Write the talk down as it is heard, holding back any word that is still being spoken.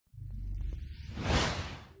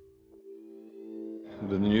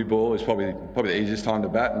the new ball is probably the easiest time to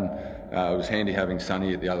bat, and it was handy having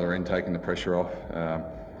Sonny at the other end taking the pressure off.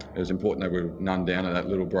 It was important that we were none down at that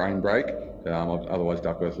little brain break. Otherwise,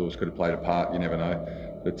 Duckworth Lewis could have played a part. You never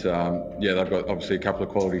know. But yeah, they've got obviously a couple of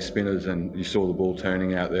quality spinners, and you saw the ball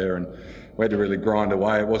turning out there, and we had to really grind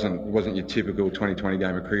away. It wasn't your typical 2020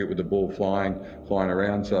 game of cricket with the ball flying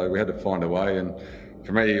around. So we had to find a way, and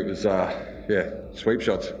for me it was sweep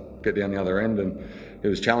shots, get down the other end, and it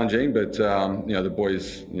was challenging. But the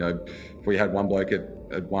boys, if we had one bloke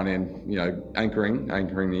at one end, anchoring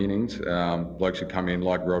the innings, blokes would come in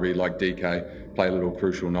like Robbie, like DK, play little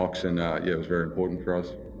crucial knocks, and it was very important for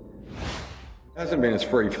us. It hasn't been as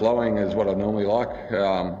free-flowing as what I normally like.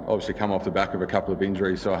 Obviously come off the back of a couple of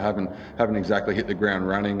injuries, so I haven't exactly hit the ground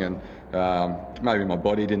running, and maybe my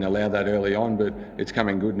body didn't allow that early on, but it's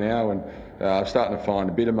coming good now, and I'm starting to find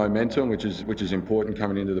a bit of momentum, which is important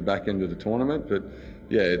coming into the back end of the tournament. But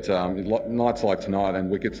yeah, it's nights like tonight and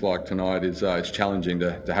wickets like tonight it's challenging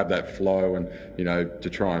to have that flow, and to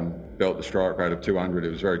try and belt the strike rate of 200. It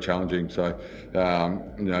was very challenging. So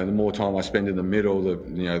the more time I spend in the middle,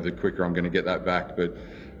 the quicker I'm going to get that back. But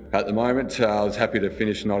at the moment, I was happy to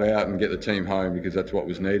finish not out and get the team home, because that's what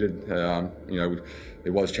was needed. It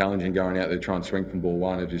was challenging going out there trying to swing from ball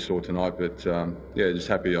one, as you saw tonight. But just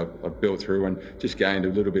happy I built through and just gained a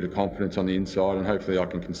little bit of confidence on the inside, and hopefully I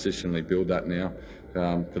can consistently build that now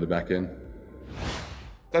for the back end.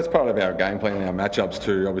 That's part of our game plan, our matchups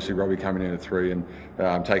too. Obviously, Robbie coming in at 3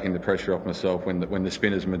 and taking the pressure off myself when the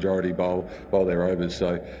spinners majority bowl their overs.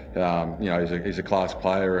 So he's a class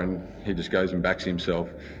player, and he just goes and backs himself.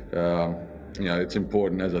 It's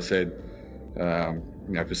important, as I said,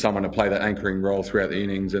 for someone to play that anchoring role throughout the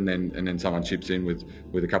innings, and then someone chips in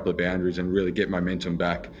with a couple of boundaries and really get momentum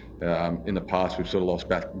back. In the past, we've sort of lost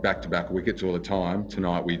back-to-back wickets all the time.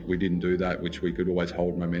 Tonight, we didn't do that, which we could always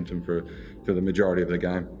hold momentum for the majority of the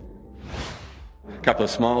game. A couple of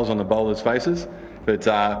smiles on the bowlers' faces, but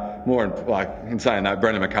in saying that,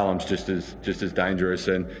 Brendan McCullum's just as dangerous,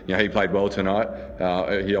 and he played well tonight.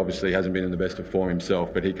 He obviously hasn't been in the best of form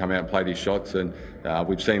himself, but he come out and played his shots, and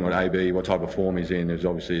we've seen what type of form he's in. He's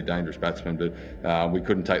obviously a dangerous batsman, but we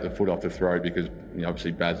couldn't take the foot off the throat because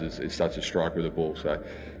obviously Baz is such a striker with the ball. So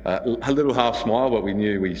a little half smile, but we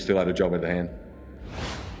knew we still had a job at the hand.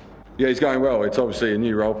 Yeah, he's going well. It's obviously a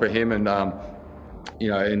new role for him, and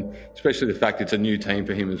and especially the fact it's a new team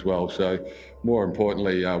for him as well. So more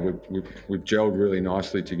importantly, we've gelled really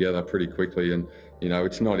nicely together pretty quickly, and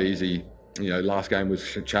it's not easy. Last game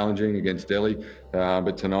was challenging against Delhi,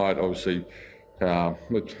 but tonight obviously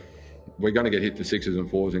we're going to get hit for 6s and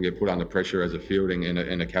 4s and get put under pressure as a fielding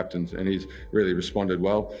and a captain, and he's really responded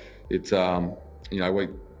well. It's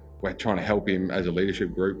we're trying to help him as a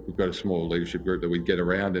leadership group. We've got a small leadership group that we get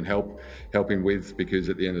around and help him with, because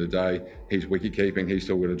at the end of the day, he's wicket keeping, he's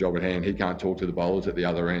still got a job at hand. He can't talk to the bowlers at the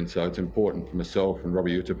other end, so it's important for myself and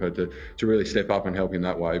Robbie Uthappa to really step up and help him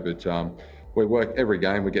that way. But we work every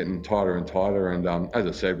game. We're getting tighter and tighter, and as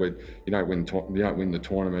I said, you don't win the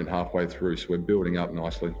tournament halfway through, so we're building up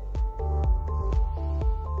nicely.